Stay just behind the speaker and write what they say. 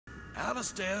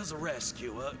Alistair's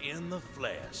rescuer in the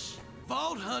flesh.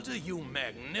 Vault Hunter, you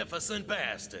magnificent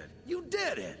bastard. You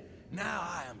did it. Now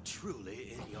I am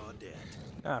truly in your debt.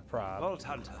 Ah, prob. Vault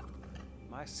Hunter.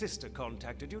 My sister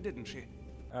contacted you, didn't she?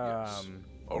 Yes.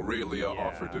 Aurelia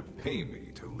offered to pay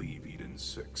me to leave Eden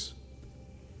 6.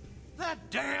 That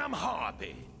damn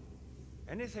harpy!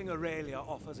 Anything Aurelia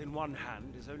offers in one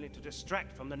hand is only to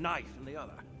distract from the knife in the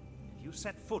other. If you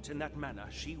set foot in that manner,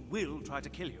 she will try to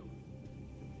kill you.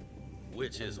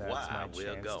 Which is That's why my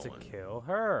we're chance going. to kill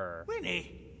her.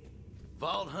 Winnie!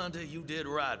 Vault Hunter, you did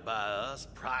right by us,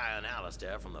 prying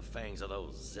Alistair from the fangs of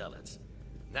those zealots.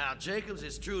 Now, Jacobs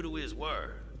is true to his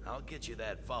word. I'll get you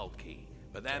that vault key.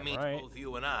 But that means both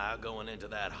you and I are going into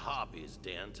that harpy's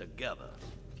den together.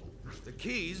 The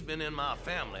key's been in my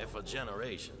family for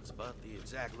generations, but the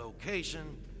exact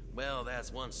location, well,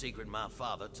 that's one secret my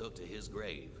father took to his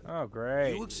grave. Oh,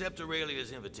 great. You accept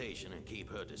Aurelia's invitation and keep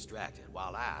her distracted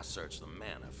while I search the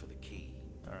manor for the key.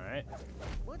 Alright.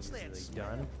 What's that? Really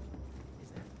done.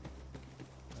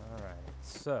 Alright,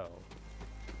 so.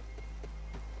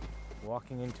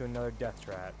 Walking into another death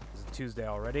trap. Is it Tuesday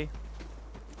already?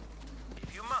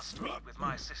 If you must meet with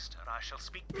my sister, I shall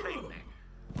speak plainly.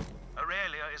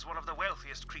 Aurelia is one of the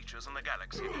wealthiest creatures in the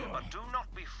galaxy, but do not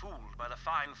be fooled by the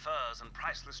fine furs and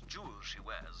priceless jewels she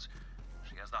wears.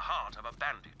 She has the heart of a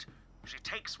bandit. She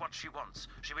takes what she wants.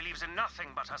 She believes in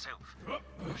nothing but herself.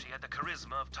 If she had the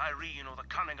charisma of Tyrene or the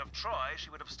cunning of Troy, she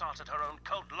would have started her own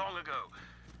cult long ago.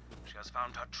 She has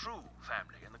found her true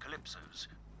family in the Calypsos.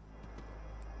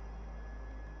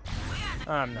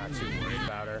 I'm not too worried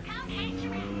about her.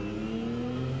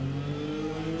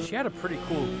 She had a pretty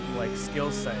cool, like,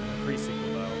 skill set in the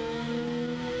pre-sequel, though.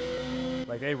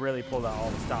 Like, they really pulled out all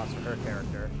the stops for her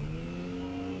character.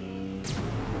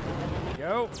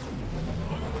 Go!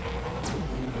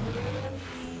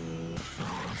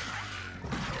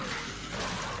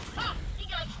 Ha! He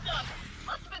got stuck!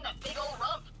 Must have been that big old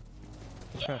rump.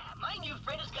 Yeah, my new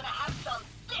friend is gonna have some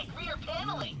thick rear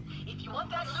paneling. If you want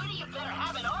that looty, you better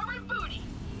have an armored booty.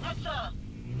 That's, that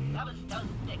was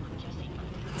thick, Jesse.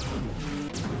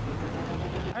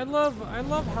 I love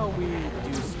how we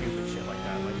do stupid shit like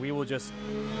that. Like, we will just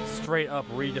straight up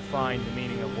redefine the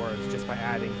meaning of words just by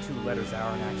adding 2 letters that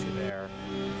aren't actually there.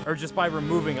 Or just by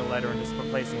removing a letter and just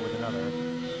replacing it with another.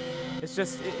 It's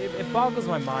just, it boggles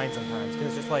my mind sometimes, because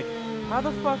it's just like, how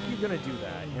the fuck are you gonna do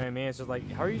that? You know what I mean? It's just like,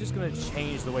 how are you just gonna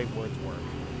change the way words work?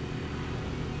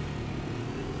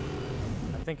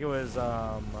 I think it was,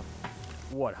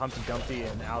 what, Humpty Dumpty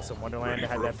and Alice in Wonderland that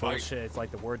had that bullshit. It's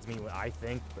like the words mean what I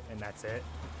think, and that's it.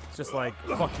 It's just like,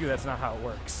 fuck you, that's not how it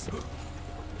works.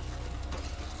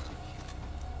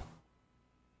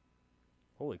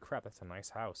 Holy crap, that's a nice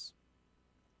house.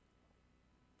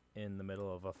 In the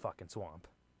middle of a fucking swamp.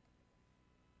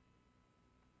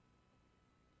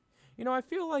 You know, I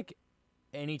feel like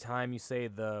anytime you say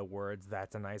the words,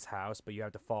 that's a nice house, but you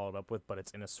have to follow it up with, but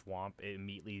it's in a swamp, it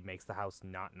immediately makes the house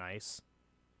not nice.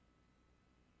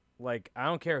 Like, I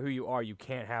don't care who you are, you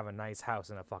can't have a nice house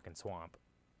in a fucking swamp.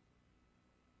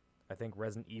 I think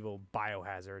Resident Evil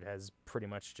Biohazard has pretty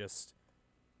much just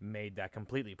made that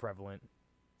completely prevalent.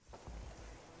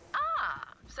 Ah,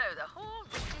 so the whole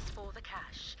route is for the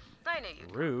cash. I know you.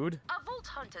 Rude. A Vault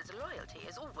Hunter's loyalty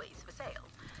is always for sale.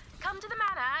 Come to the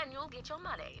manor and you'll get your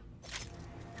money.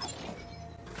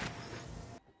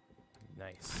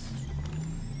 Nice.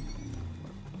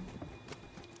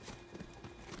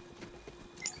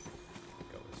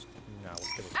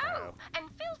 Oh, and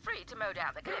feel free to mow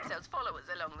down the Calypso's followers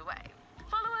along the way.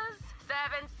 Followers,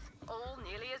 servants, all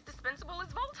nearly as dispensable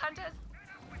as Vault Hunters.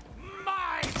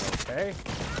 Mine! Okay.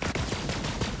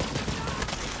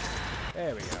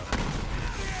 There we go.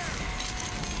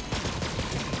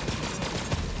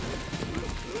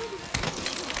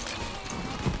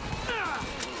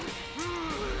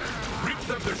 Rip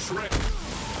them to shreds!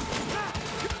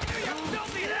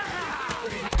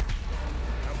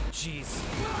 Jeez.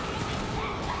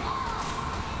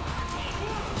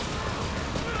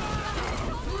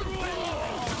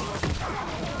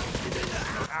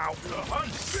 Ow.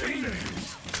 Unseen!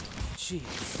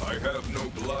 Jeez. I have no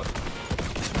blood.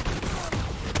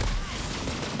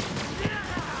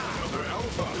 Another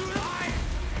alpha!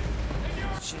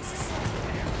 Jesus.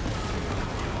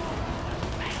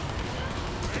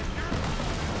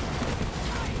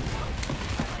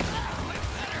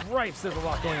 Ripes, there's a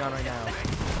lot going on right now.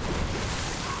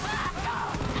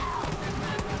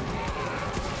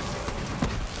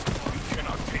 You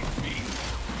cannot take me!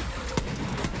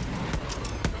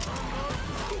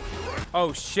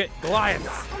 Oh shit,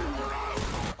 Goliaths!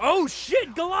 Oh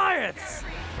shit, Goliaths!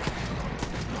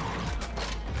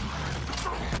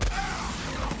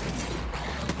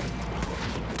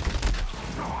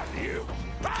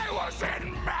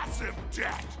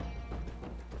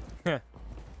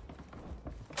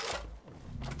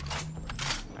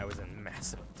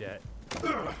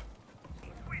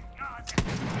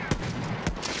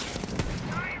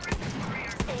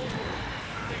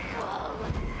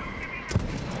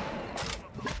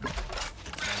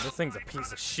 This thing's a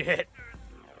piece of shit.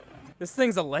 This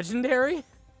thing's a legendary?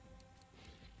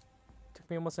 Took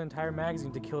me almost an entire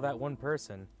magazine to kill that one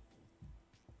person.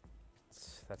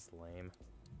 That's lame.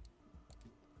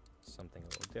 Something a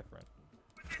little different.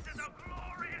 This is a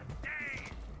glorious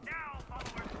day. Now,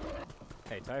 followers.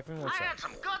 Hey, Typhon, what's I up? had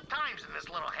some good times in this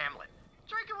little hamlet.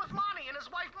 Drinking with Monty and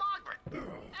his wife Margaret.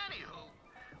 Anywho,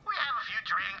 we have a few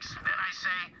drinks, and then I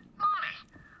say, Monty,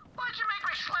 why'd you make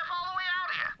me slip all the way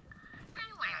out here? He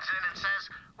leans in and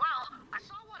says, well, I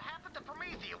saw what happened to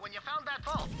Promethea when you found that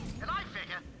vault, and I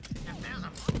figure, if there's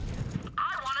a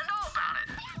I want to know about it.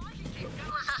 So I can keep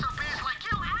gutless SOBs like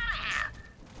you out of here.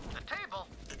 The table,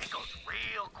 it goes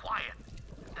real quiet.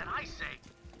 And then I say,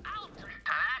 I'll drink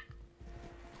to that.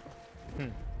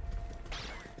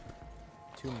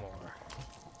 Two more.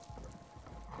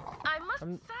 I must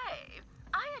say,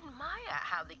 I admire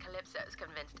how the Calypsos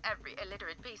convinced every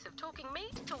illiterate piece of talking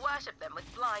meat to worship them with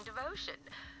blind devotion.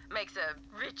 Makes a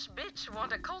rich bitch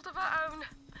want a cult of her own.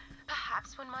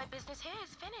 Perhaps when my business here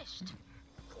is finished.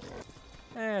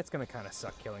 It's gonna kind of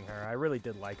suck killing her. I really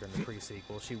did like her in the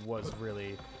pre-sequel. She was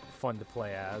really fun to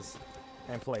play as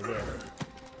and play with.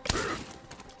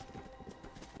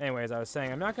 Anyways, I was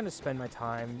saying I'm not gonna spend my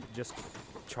time just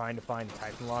trying to find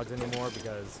Titan logs anymore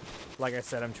because, like I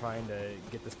said, I'm trying to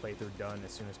get this playthrough done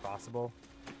as soon as possible.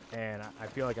 And I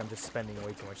feel like I'm just spending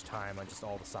way too much time on just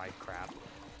all the side crap.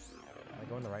 Am I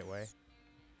going the right way?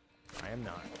 I am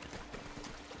not.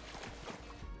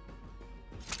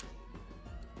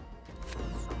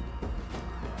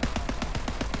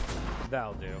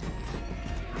 That'll do.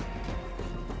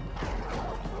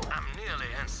 I'm nearly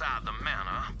inside the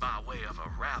manor by way of a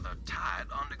rather tight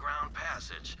underground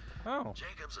passage. Oh.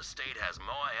 Jacob's estate has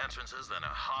more entrances than a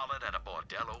harlot at a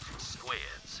bordello for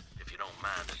squids, if you don't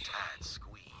mind a tight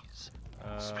squeeze.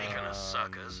 Speaking of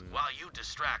suckers, while you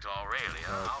distract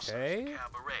Aurelia, I'll search the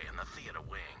cabaret in the theater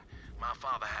wing. My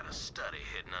father had a study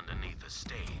hidden underneath the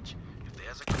stage. If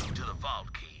there's a key to the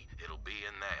vault key, it'll be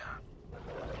in there.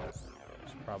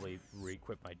 Should probably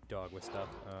re-equip my dog with stuff.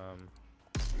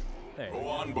 There. Go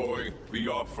on, boy. Be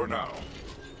off for now.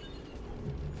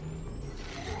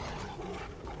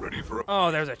 Ready for a...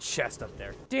 Oh, there's a chest up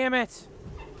there. Damn it!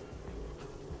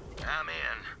 I'm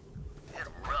in. It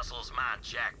rustles my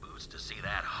jackboots to see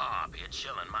that harpy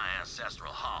chilling my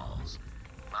ancestral halls.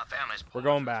 My family's We're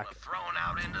going back. were thrown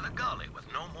out into the gully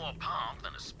with no more pomp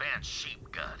than a spent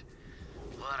sheep gut.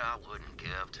 What I wouldn't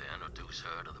give to introduce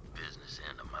her to the business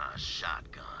end of my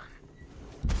shotgun.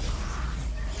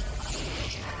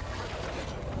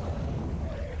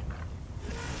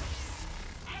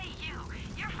 Hey,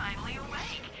 you're finally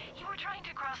awake. You were trying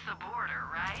to cross the border,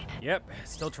 right? Yep,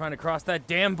 still trying to cross that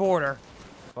damn border.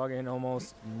 Fucking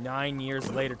almost 9 years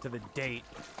later to the date.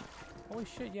 Holy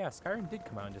shit, yeah, Skyrim did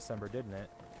come out in December, didn't it?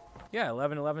 Yeah,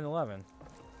 11/11/11.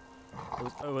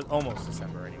 It was almost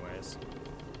December anyways.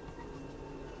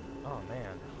 Oh,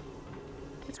 man.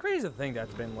 It's crazy to think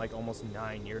that's been like almost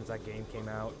 9 years that game came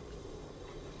out.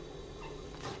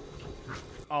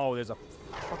 Oh, there's a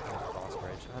fucking cross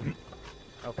bridge.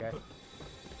 Okay.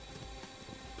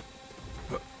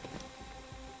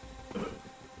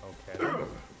 Okay.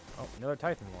 Oh, another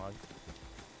Titan log.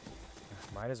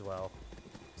 Might as well.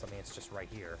 Something that's just right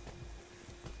here.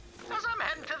 As I'm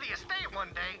heading to the estate one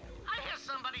day, I hear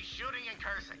somebody shooting and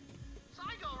cursing. So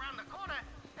I go around the corner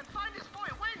and find this boy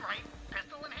Wainwright,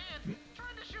 pistol in hand,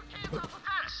 trying to shoot kids off a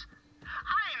fence.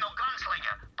 I ain't no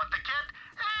gunslinger, but the kid,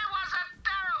 he was a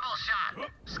terrible shot.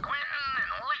 Squinting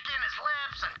and licking his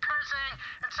lips and cursing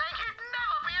and saying he'd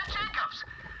never be at Jacob's.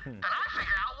 Then I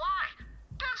figure out why.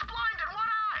 Kid's blind in one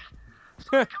eye. So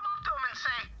I come up to him and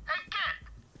say, hey kid,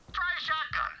 try a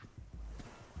shotgun.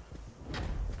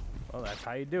 Well, that's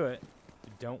how you do it.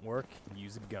 If it don't work,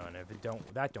 use a gun. If it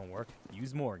don't work,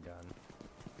 use more gun.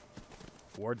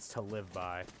 Words to live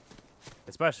by.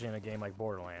 Especially in a game like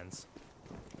Borderlands.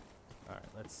 Alright,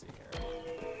 let's see here.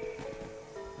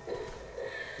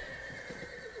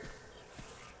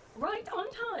 Right on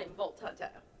time, Vault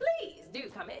Hunter. Please do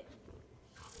come in.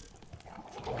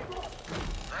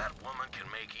 That woman can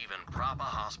make even proper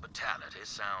hospitality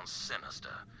sound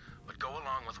sinister. But go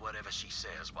along with whatever she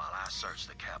says while I search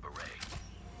the cabaret.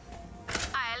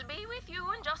 I'll be with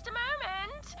you in just a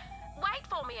moment. Wait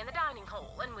for me in the dining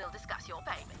hall and we'll discuss your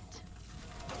payment.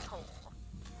 Hall.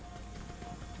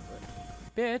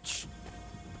 Bitch!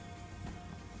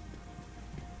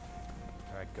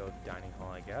 Alright, go dining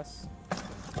hall, I guess.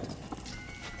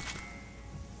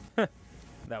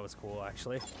 That was cool,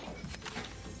 actually.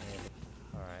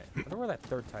 Alright, I wonder where that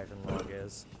third Titan log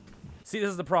is. See, this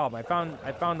is the problem.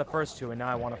 I found the first two, and now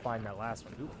I want to find that last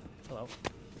one. Ooh, hello.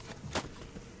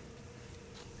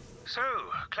 So,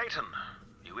 Clayton,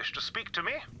 you wish to speak to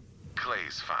me?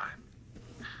 Clay's fine.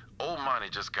 Old Monty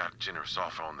just got a generous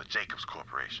offer on the Jacobs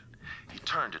Corporation. He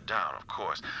turned it down, of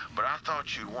course, but I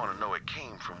thought you'd want to know it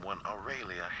came from one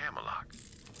Aurelia Hammerlock.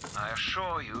 I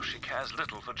assure you she cares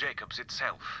little for Jacobs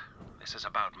itself. This is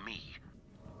about me.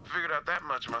 Figured out that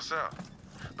much myself.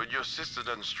 But your sister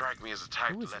doesn't strike me as the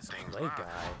type to let things lie.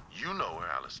 You know her,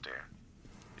 Alistair.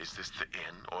 Is this the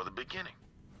end or the beginning?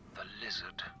 The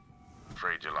lizard.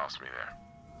 Afraid you lost me there.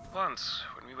 Once,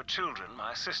 when we were children,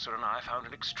 my sister and I found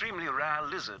an extremely rare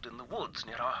lizard in the woods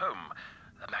near our home.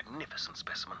 A magnificent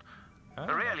specimen.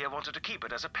 Aurelia wanted to keep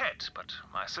it as a pet, but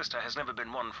my sister has never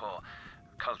been one for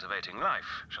cultivating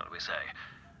life, shall we say.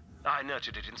 I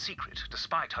nurtured it in secret,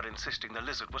 despite her insisting the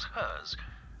lizard was hers.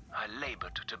 I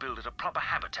labored to build it a proper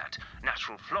habitat,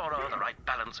 natural flora, the right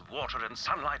balance of water and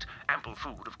sunlight, ample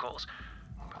food, of course.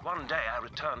 But one day I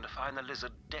returned to find the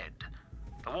lizard dead.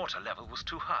 The water level was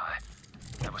too high.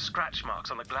 There were scratch marks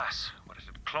on the glass, where it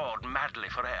had clawed madly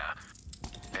for air.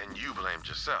 And you blamed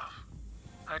yourself?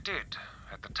 I did,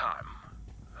 at the time.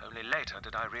 Only later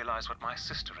did I realize what my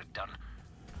sister had done.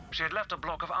 She had left a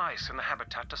block of ice in the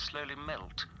habitat to slowly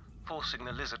melt, forcing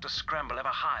the lizard to scramble ever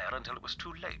higher until it was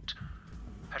too late.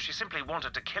 Had she simply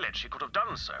wanted to kill it, she could have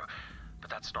done so, but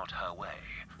that's not her way.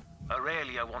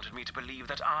 Aurelia wanted me to believe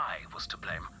that I was to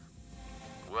blame.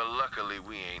 Well, luckily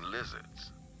we ain't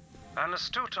lizards. An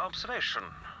astute observation,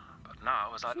 but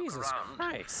now as I look Jesus around,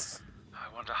 Christ.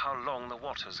 I wonder how long the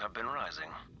waters have been rising.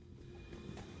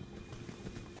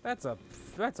 That's a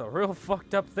real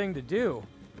fucked up thing to do.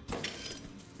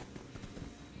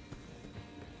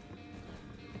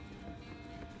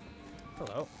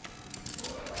 Hello.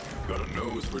 Got a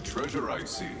nose for treasure, I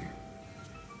see.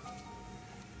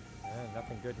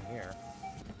 Nothing good in here.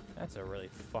 That's a really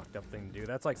fucked up thing to do.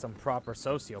 That's like some proper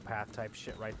sociopath type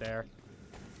shit right there.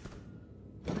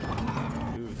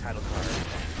 Ooh, title card.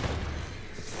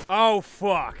 Oh,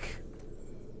 fuck.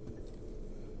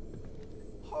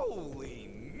 Holy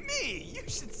me! You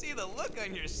should see the look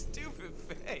on your stupid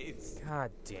face.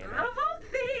 God damn it. Vault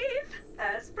thief,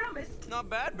 as promised. Not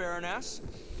bad, Baroness.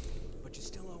 But you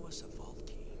still owe us a vault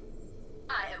key.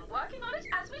 I am working on it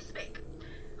as we speak.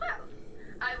 Well,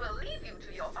 I will leave you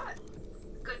to your fun.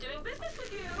 Good doing business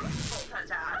with you, Vault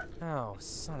Hunter. Oh,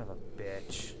 son of a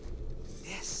bitch.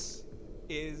 This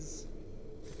is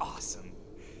awesome.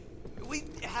 We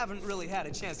haven't really had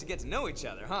a chance to get to know each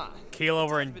other, huh? Keel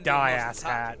over and die,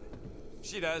 asshat.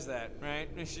 She does that, right?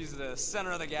 She's the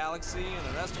center of the galaxy, and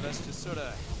the rest of us just sort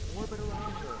of orbit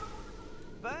around her.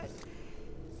 But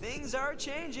things are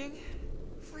changing.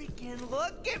 Freaking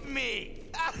look at me!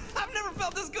 I've never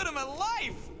felt this good in my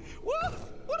life! Whoa!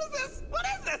 What is this? What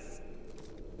is this?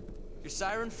 Your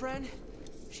siren friend?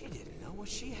 She didn't know what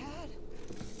she had.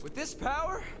 With this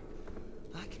power,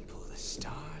 I can pull the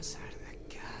stars out of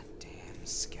the goddamn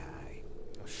sky.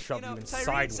 I'll shove you inside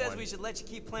Tyreen one. says we should let you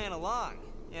keep playing along.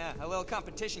 Yeah, a little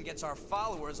competition gets our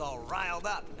followers all riled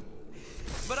up.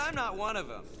 But I'm not one of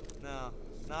them. No,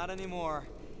 not anymore.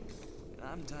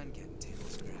 I'm done getting table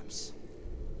scraps.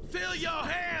 Fill your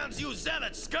hands, you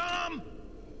zealot scum!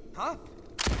 Huh?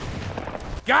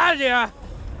 Got ya!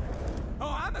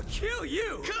 Oh, I'ma kill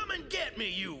you! Come and get me,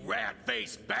 you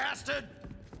rat-faced bastard!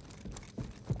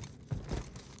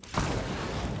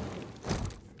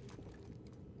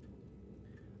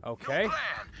 Okay. No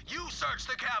plan. You search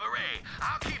the cabaret.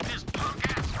 I'll keep this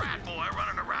punk-ass rat boy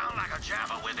running around like a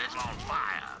java with its on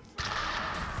fire.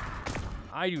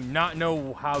 I do not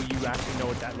know how you actually know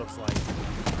what that looks like.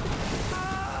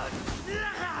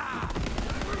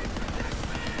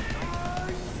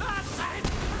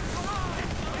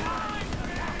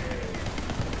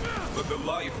 Let the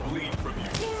life bleed from you.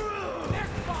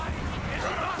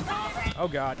 Oh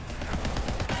god.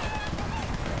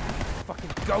 Fucking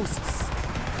ghosts.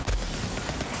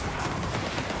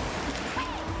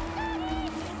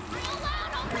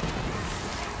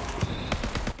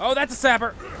 Oh, that's a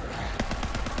sapper.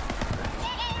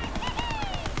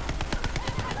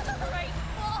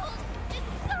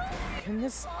 Can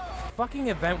this fucking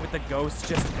event with the ghosts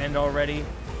just end already?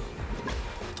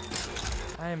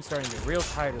 I am starting to get real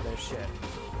tired of this shit.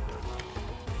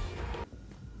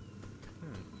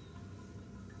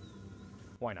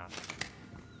 Why not?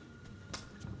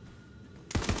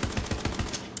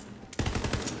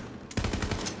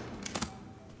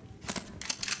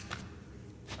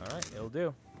 Alright, it'll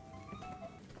do.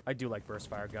 I do like burst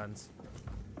fire guns.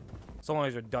 So long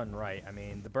as they're done right. I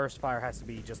mean, the burst fire has to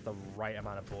be just the right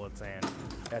amount of bullets and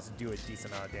it has to do a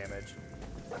decent amount of damage.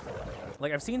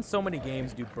 Like, I've seen so many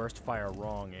games do burst fire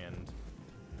wrong and...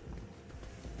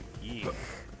 Eek.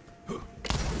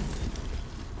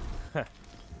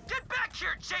 Get back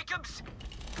here, Jacobs?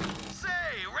 Say,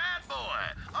 rat boy,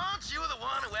 aren't you the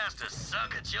one who has to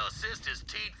suck at your sister's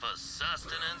teat for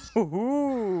sustenance?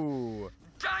 Ooh.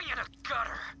 Die in a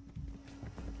gutter.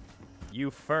 You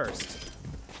first.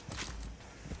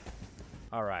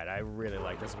 All right, I really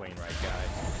like this Wainwright guy.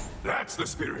 That's the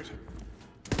spirit.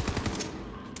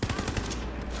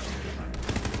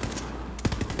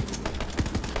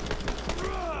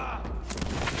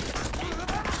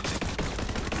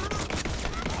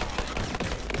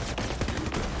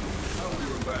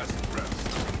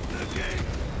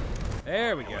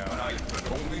 There we go.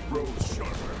 Only grows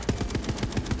sharper.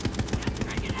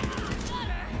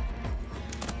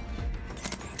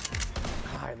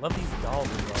 I love these doll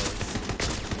reloads.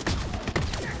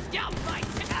 Don't fight!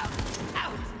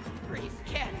 Out! Brief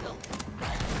candle.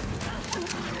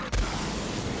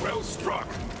 Well struck.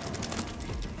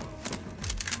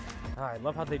 I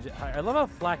love how I love how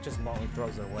Flack just montly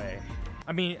throws it away.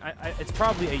 I mean, it's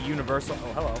probably a universal.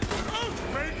 Oh, hello.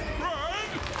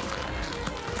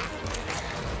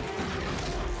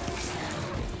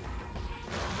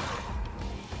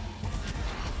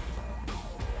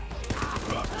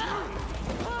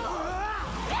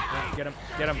 Get him!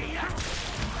 Get him!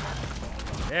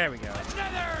 There we go.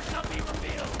 Another shall be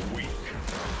revealed. Weak.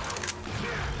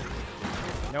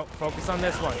 Nope. Focus on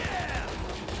this one.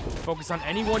 Focus on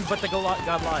anyone but the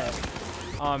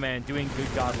Goliath. Oh man, doing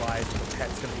good Goliath with a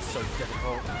pet's gonna be so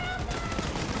difficult.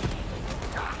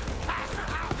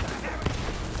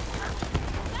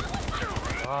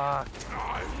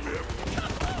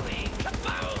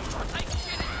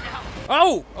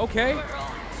 Oh, okay.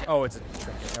 Oh, it's a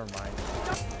trinket. Never mind.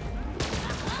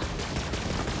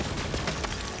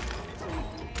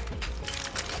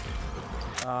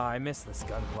 I miss this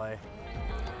gunplay.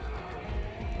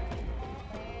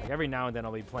 Like every now and then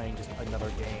I'll be playing just another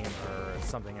game or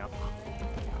something else.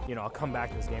 You know, I'll come back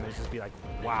to this game and just be like,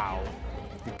 wow,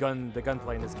 the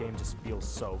gunplay in this game just feels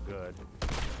so good.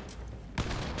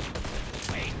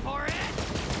 Wait for it.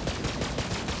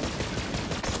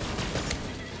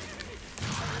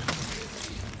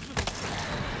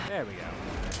 There we go.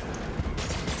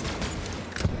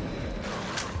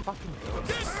 Fucking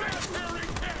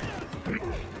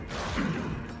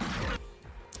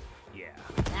yeah.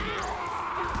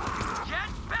 Get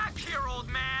back here, old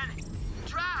man.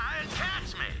 Try and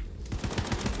catch me.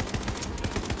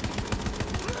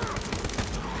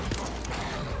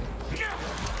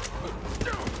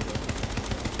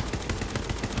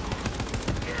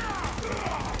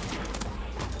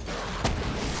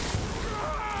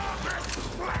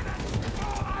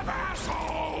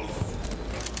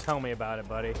 Tell me about it,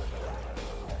 buddy.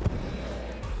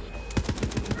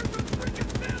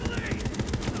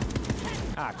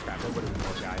 Ah, crap. There would have been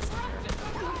more guys in here.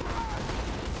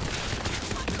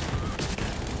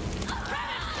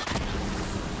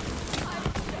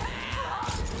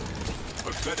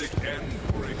 Pathetic end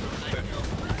for a pathetic.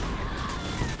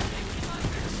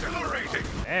 Accelerating.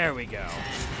 There we go.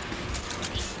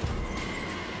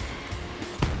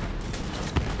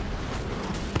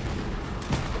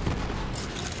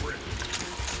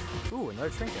 Ooh, another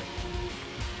trinket.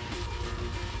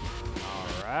 All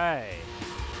right.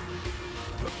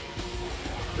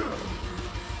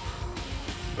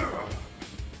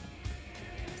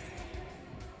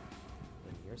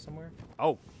 In here somewhere?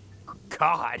 Oh,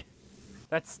 God.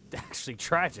 That's actually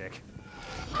tragic.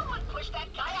 Someone pushed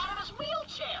that guy out of his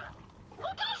wheelchair. Who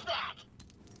does that?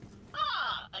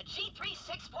 Ah, a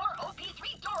G364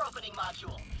 OP3 door opening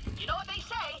module. You know what they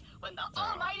say? When the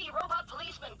almighty robot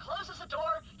policeman closes the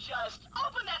door, just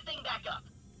open that thing back up.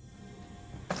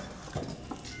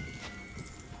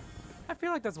 I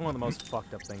feel like that's one of the most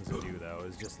fucked up things to do, though,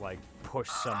 is just, like, push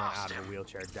someone out of a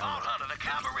wheelchair down. Vault Hunter, the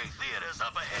cabaret theater's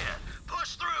up ahead.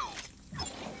 Push through.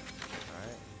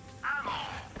 Alright. Ammo.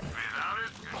 Without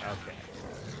it. Okay.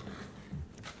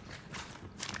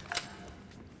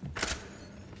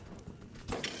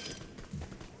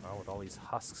 Well, with all these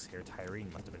husks here,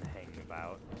 Tyrene must have been hanging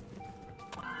about.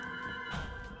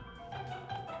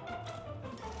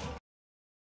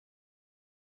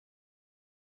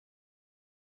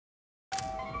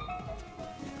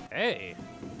 Hey!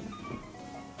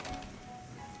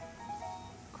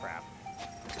 Crap.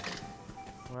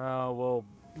 Well, we'll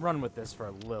run with this for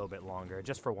a little bit longer,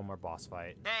 just for one more boss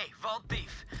fight. Hey, Vault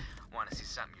Beef. Want to see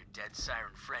something your dead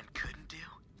siren friend couldn't do?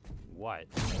 What?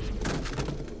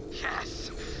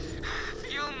 Yes!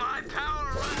 Feel my power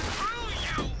run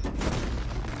through you!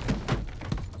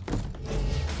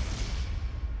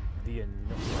 The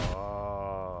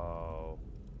oh.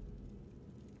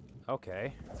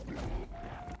 Okay.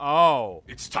 Oh.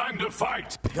 It's time to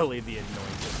fight. Billy the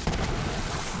Anointed.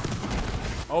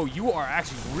 Oh, you are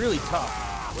actually really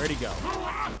tough. Where'd he go?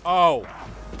 Oh.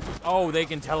 Oh, they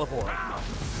can teleport.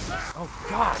 Oh,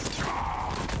 God.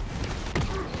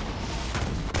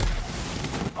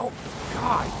 Oh,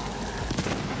 God.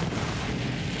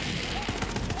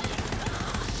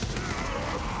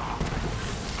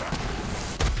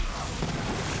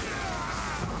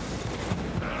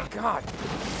 God.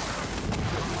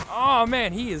 Oh,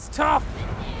 man, he is tough.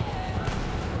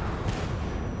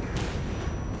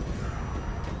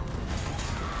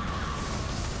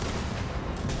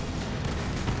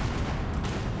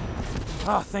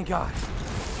 Oh, thank God.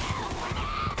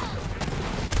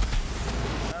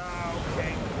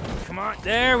 Okay. Come on.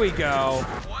 There we go.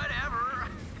 Whatever.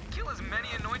 Kill as many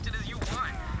anointed as you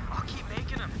want. I'll keep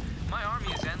making them. My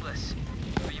army is endless.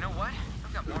 But you know what?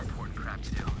 I've got more important crap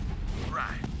to do.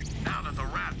 Right. Now that the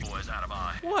rat boy's out of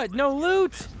our What? No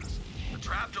loot? the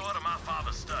trapdoor to my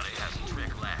father's study has a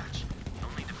trick latch.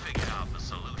 You'll need to figure out the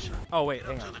solution. Oh, wait, Get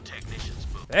hang up on. to the technician's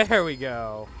booth. There we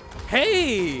go.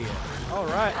 Hey! All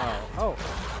right. Oh.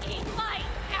 Eat my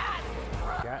ass!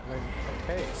 Gatling.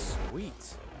 Okay,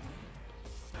 sweet.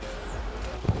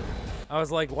 I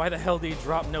was like, why the hell did he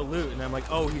drop no loot? And I'm like,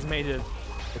 oh, he's made of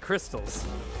the crystals.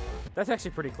 That's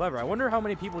actually pretty clever. I wonder how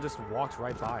many people just walked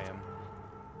right by him.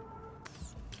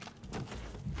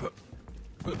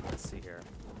 Let's see here.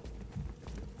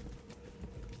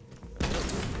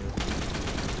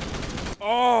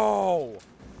 Oh!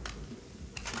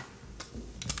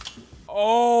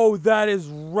 Oh, that is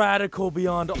radical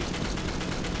beyond.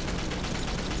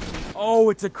 Oh,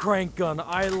 it's a crank gun.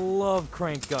 I love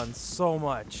crank guns so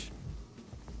much.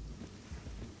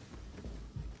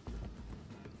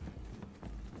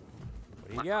 What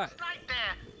do you got? Right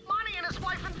there. Monty and his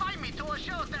wife invite me to a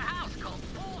show at their house called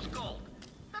Fool's Gold.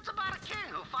 That's about a king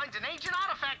who finds an ancient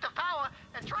artifact of power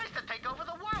and tries to take over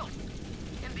the world.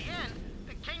 In the end,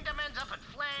 the kingdom ends up in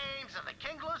flames and the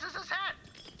king loses his head.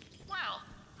 Well,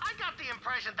 I got the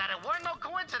impression that it weren't no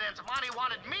coincidence Monty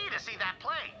wanted me to see that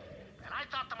play. And I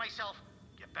thought to myself,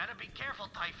 you better be careful,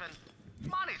 Typhon.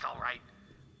 Monty's all right,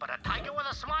 but a tiger with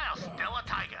a smile, still a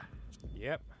tiger.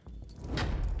 Yep.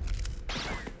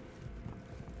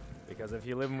 Because if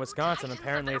you live in Wisconsin,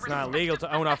 apparently it's not legal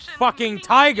to own a fucking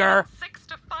tiger. 6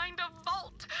 to find a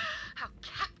vault. How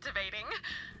captivating.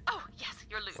 Oh, yes,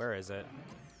 your loot. Where is it?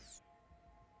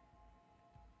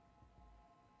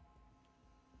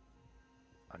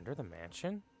 Under the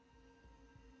mansion?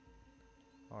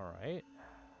 All right.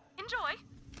 Enjoy.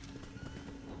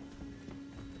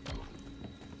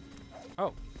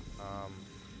 Oh.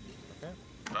 Okay.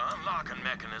 The unlocking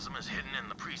mechanism is hidden in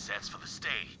the presets for the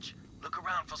stage. Look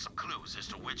around for some clues as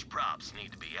to which props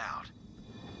need to be out.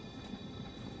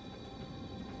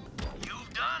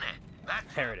 You've done it! That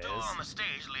There it door is. on the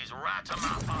stage leads right to my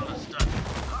father's study.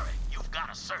 Hurry, you've got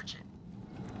to search it.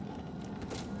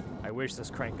 I wish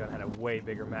this crank gun had a way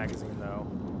bigger magazine, though.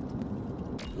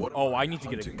 What Oh, am I need to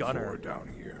get a hunting gunner. for down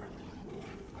here?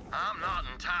 I'm not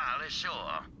entirely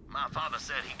sure. My father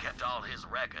said he kept all his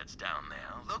records down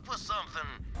there. Look for something...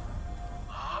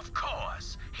 Of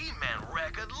course, he meant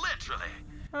record literally.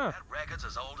 Huh. That record's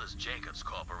as old as Jacobs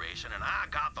Corporation, and I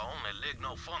got the only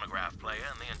Ligno phonograph player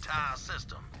in the entire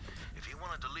system. If he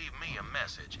wanted to leave me a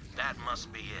message, that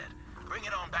must be it. Bring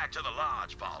it on back to the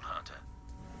lodge, Vault Hunter.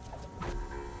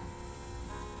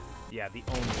 Yeah, the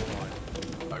only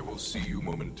one. I will see you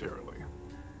momentarily.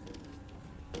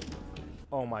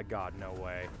 Oh my god, no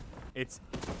way. It's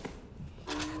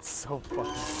so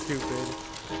fucking stupid.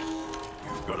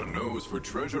 You've got a nose for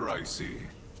treasure, I see.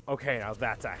 Okay, now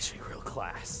that's actually real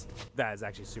class. That is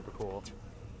actually super cool.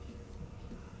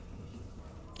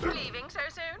 Leaving so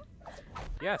soon?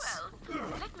 Yes. Well,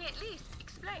 let me at least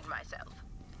explain myself.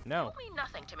 No. You mean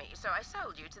nothing to me, so I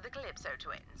sold you to the Calypso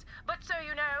twins. But so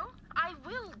you know, I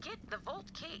will get the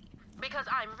vault key. Because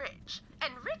I'm rich.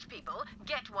 And rich people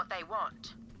get what they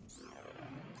want.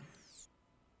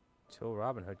 Till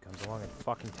Robin Hood comes along and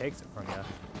fucking takes it from you.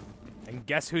 And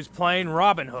guess who's playing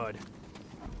Robin Hood?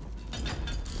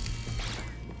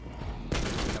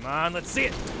 Come on, let's see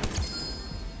it.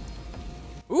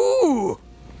 Ooh!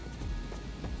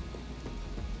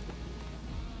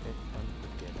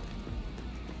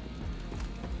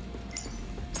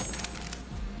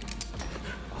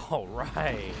 All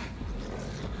right.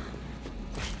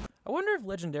 I wonder if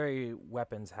legendary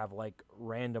weapons have like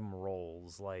random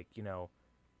rolls, like, you know,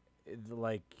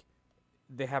 like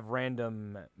they have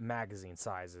random magazine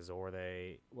sizes, or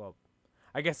they, well,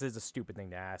 I guess it's a stupid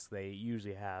thing to ask. They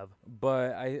usually have,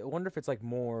 but I wonder if it's like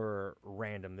more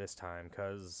random this time,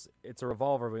 because it's a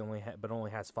revolver, but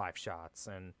only has 5 shots,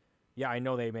 and yeah, I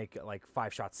know they make like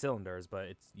 5-shot cylinders, but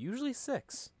it's usually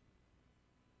 6.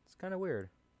 It's kind of weird.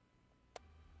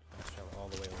 Let's travel all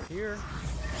the way over here.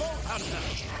 Vault Hunter!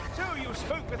 So you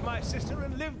spoke with my sister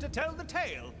and lived to tell the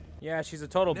tale. Yeah, she's a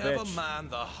total bitch. Never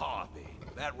mind the harpy.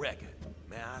 That record.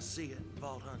 May I see it,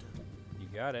 Vault Hunter? You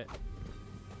got it.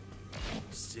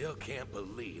 Still can't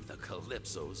believe the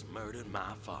Calypsos murdered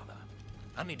my father.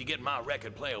 I need to get my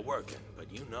record player working,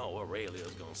 but you know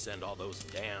Aurelia's gonna send all those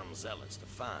damn zealots to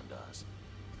find us.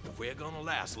 If we're gonna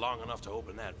last long enough to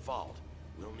open that vault,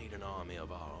 we'll need an army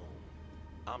of our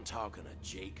own. I'm talking a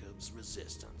Jacob's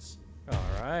resistance.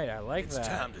 Alright, I like It's that. It's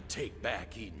time to take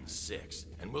back Eden 6,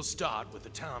 and we'll start with the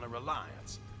town of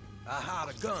Reliance. I hired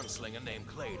a gunslinger named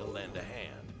Clay to lend a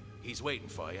hand. He's waiting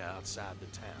for you outside the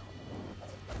town.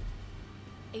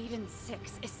 Eden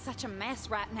 6 is such a mess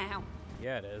right now.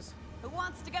 Yeah, it is. Who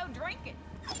wants to go drinking?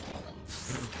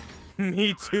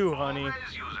 Me too, honey.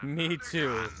 Me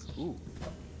too. Ooh.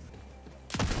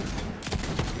 2, 3,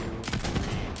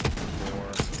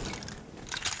 4.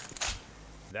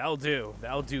 That'll do.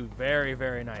 That'll do very,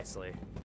 very nicely.